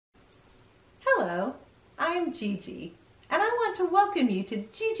Hello, I'm Gigi, and I want to welcome you to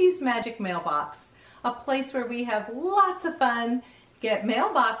Gigi's Magic Mailbox, a place where we have lots of fun, get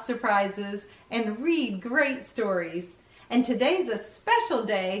mailbox surprises, and read great stories. And today's a special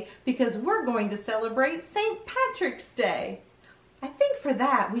day because we're going to celebrate St. Patrick's Day. I think for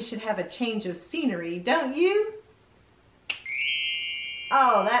that we should have a change of scenery, don't you?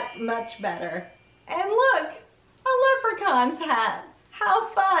 Oh, that's much better. And look, a leprechaun's hat.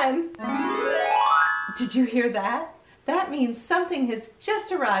 How fun! Did you hear that? That means something has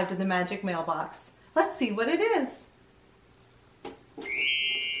just arrived in the Magic Mailbox. Let's see what it is.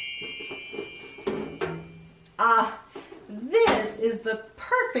 This is the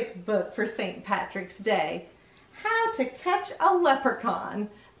perfect book for St. Patrick's Day. How to Catch a Leprechaun.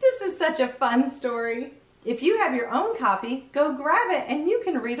 This is such a fun story. If you have your own copy, go grab it and you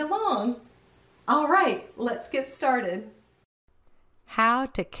can read along. All right, let's get started. How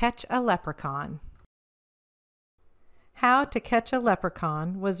to Catch a Leprechaun. How to Catch a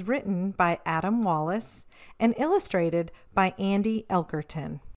Leprechaun was written by Adam Wallace and illustrated by Andy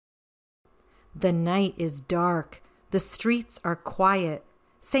Elkerton. The night is dark. The streets are quiet.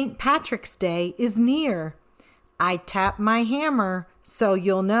 St. Patrick's Day is near. I tap my hammer so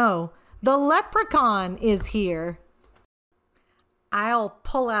you'll know the leprechaun is here. I'll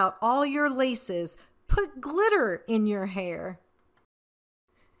pull out all your laces, put glitter in your hair.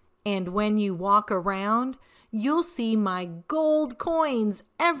 And when you walk around, you'll see my gold coins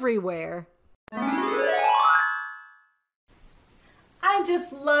everywhere. I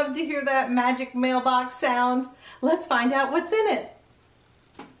just love to hear that Magic Mailbox sound. Let's find out what's in it.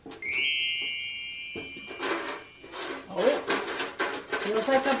 Oh, feels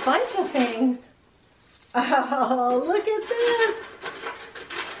like a bunch of things. Oh, look at this.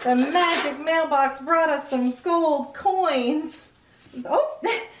 The Magic Mailbox brought us some gold coins. Oh,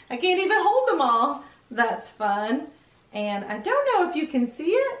 I can't even hold them all. That's fun. And I don't know if you can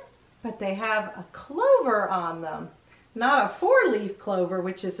see it, but they have a clover on them. Not a 4-leaf clover,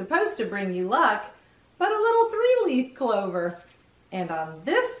 which is supposed to bring you luck, but a little 3-leaf clover. And on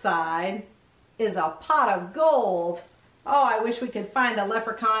this side is a pot of gold. Oh, I wish we could find a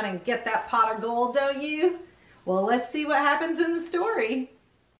leprechaun and get that pot of gold, don't you? Well, let's see what happens in the story.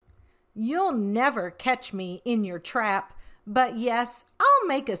 You'll never catch me in your trap, but yes, I'll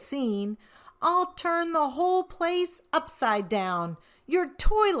make a scene. I'll turn the whole place upside down. Your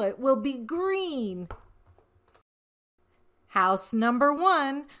toilet will be green. House number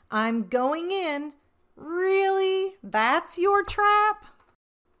 1, I'm going in. Really? That's your trap?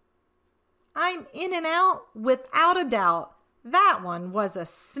 I'm in and out without a doubt. That one was a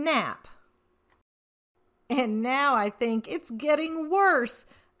snap. And now I think it's getting worse.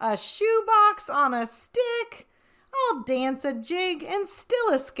 A shoebox on a stick? I'll dance a jig and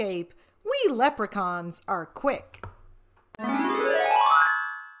still escape. We leprechauns are quick.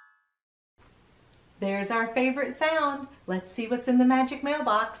 There's our favorite sound. Let's see what's in the Magic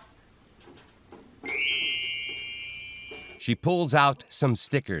Mailbox. She pulls out some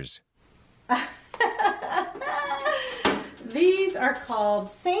stickers. These are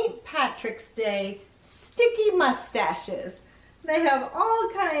called St. Patrick's Day sticky mustaches. They have all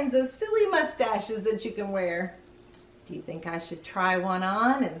kinds of silly mustaches that you can wear. Do you think I should try one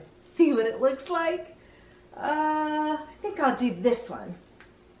on and see what it looks like? I think I'll do this one.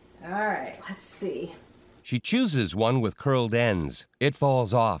 All right, let's see. She chooses one with curled ends. It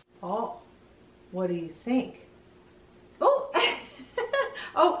falls off. Oh, what do you think? Oh,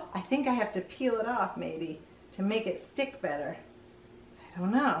 oh, I think I have to peel it off maybe to make it stick better. I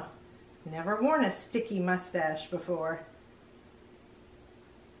don't know. Never worn a sticky mustache before.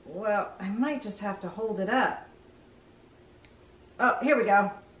 Well, I might just have to hold it up. Oh, here we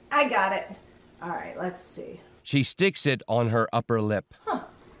go. I got it. All right, let's see. She sticks it on her upper lip. Huh.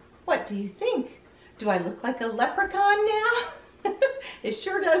 What do you think? Do I look like a leprechaun now? It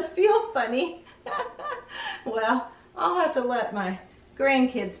sure does feel funny. Well, I'll have to let my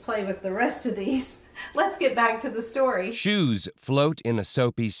grandkids play with the rest of these. Let's get back to the story. Shoes float in a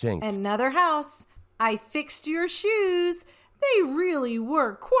soapy sink. Another house. I fixed your shoes. They really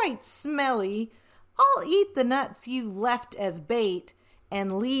were quite smelly. I'll eat the nuts you left as bait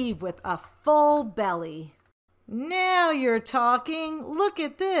and leave with a full belly. Now you're talking. Look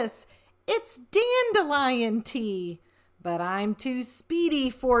at this. It's dandelion tea. But I'm too speedy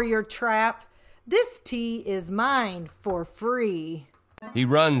for your trap. This tea is mine for free. He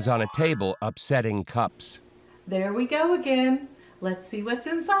runs on a table, upsetting cups. There we go again. Let's see what's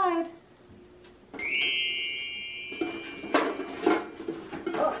inside.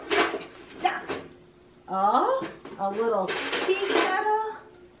 Oh, it's stuck. Oh, a little tea kettle,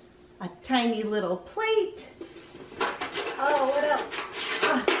 a tiny little plate. Oh, what else?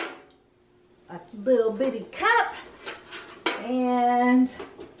 A little bitty cup. And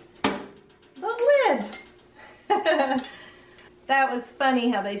the lid. That was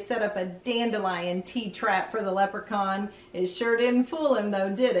funny how they set up a dandelion tea trap for the leprechaun. It sure didn't fool him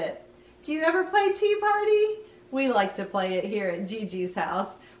though, did it? Do you ever play Tea Party? We like to play it here at Gigi's house.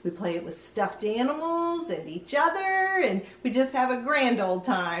 We play it with stuffed animals and each other, and we just have a grand old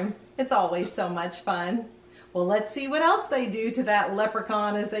time. It's always so much fun. Well, let's see what else they do to that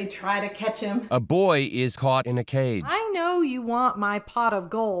leprechaun as they try to catch him. A boy is caught in a cage. I know you want my pot of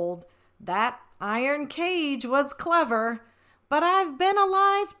gold. That iron cage was clever, but I've been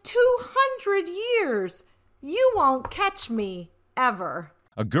alive 200 years. You won't catch me, ever.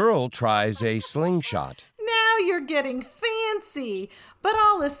 A girl tries a slingshot. Now you're getting fancy, but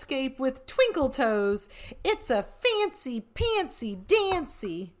I'll escape with twinkle toes. It's a fancy pantsy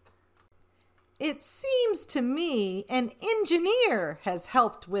dancy. It seems to me an engineer has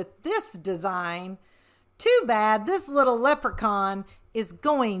helped with this design. Too bad this little leprechaun is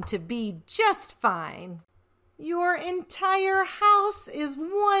going to be just fine. Your entire house is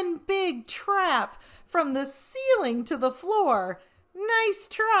one big trap from the ceiling to the floor. Nice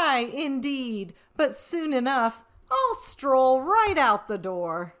try, indeed, but soon enough I'll stroll right out the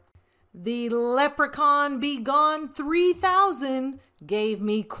door. The leprechaun be gone 3,000 gave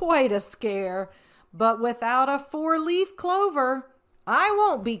me quite a scare, but without a 4-leaf clover, I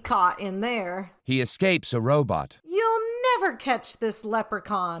won't be caught in there. He escapes a robot. You'll never catch this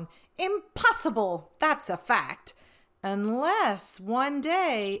leprechaun. Impossible, that's a fact. Unless one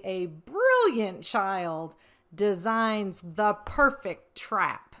day a brilliant child designs the perfect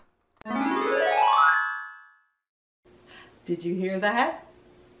trap. Did you hear that?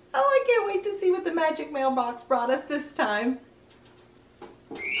 Oh, I can't wait to see what the Magic Mailbox brought us this time.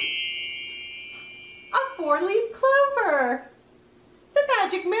 A 4-leaf clover! The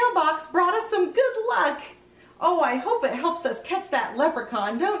Magic Mailbox brought us some good luck. Oh, I hope it helps us catch that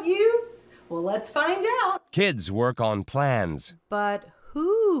leprechaun, don't you? Well, let's find out. Kids work on plans. But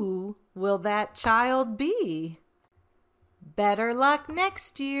who will that child be? Better luck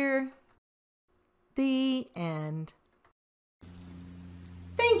next year. The end.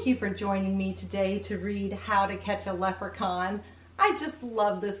 Thank you for joining me today to read How to Catch a Leprechaun. I just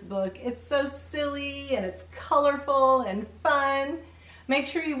love this book. It's so silly and it's colorful and fun. Make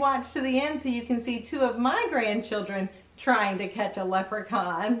sure you watch to the end so you can see 2 of my grandchildren trying to catch a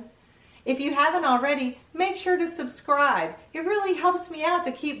leprechaun. If you haven't already, make sure to subscribe. It really helps me out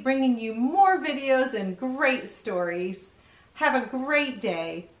to keep bringing you more videos and great stories. Have a great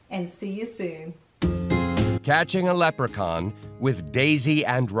day and see you soon. Catching a Leprechaun with Daisy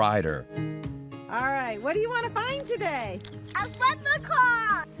and Ryder. All right, what do you want to find today? A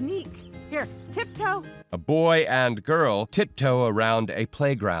leprechaun! Sneak. Here, tiptoe. A boy and girl tiptoe around a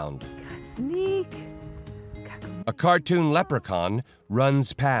playground. Sneak. A cartoon leprechaun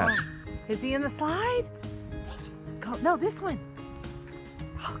runs past. Is he in the slide? Go, no, this one.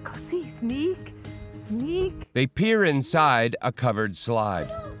 Oh, go see. Sneak. Sneak. They peer inside a covered slide.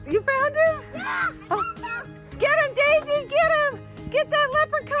 You found him? Yeah! Oh. Get him, Daisy! Get him! Get that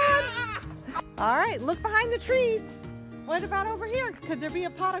leprechaun! All right, look behind the trees. What about over here? Could there be a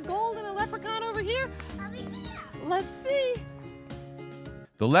pot of gold and a leprechaun over here? Over here! Let's see.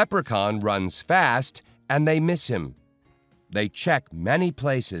 The leprechaun runs fast and they miss him. They check many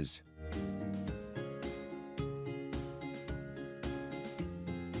places.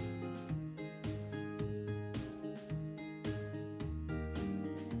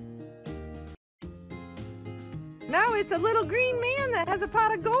 No, it's a little green man that has a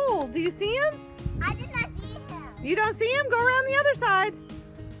pot of gold. Do you see him? I did not see him. You don't see him? Go around the other side.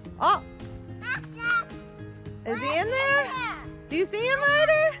 Oh, is he in there? Do you see him,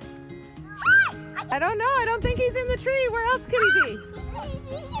 Ryder? I don't know. I don't think he's in the tree. Where else could he be?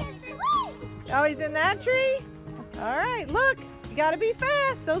 Oh, he's in that tree? All right, look. You got to be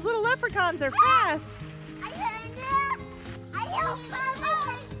fast. Those little leprechauns are fast.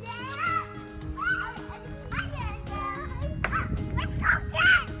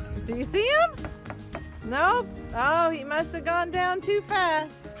 Do you see him? Nope. Oh, he must have gone down too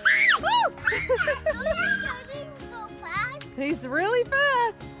fast. He's really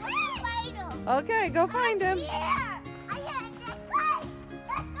fast. Okay, go find him.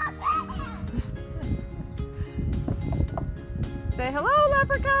 Say hello,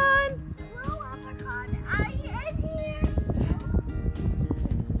 leprechaun. Hello, leprechaun. Are you in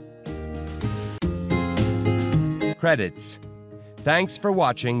here? Credits. Thanks for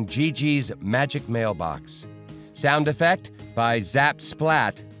watching Gigi's Magic Mailbox. Sound effect by Zap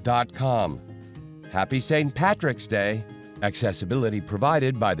Splat ALOUD.com. Happy St. Patrick's Day. Accessibility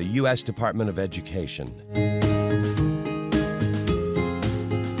provided by the U.S. Department of Education.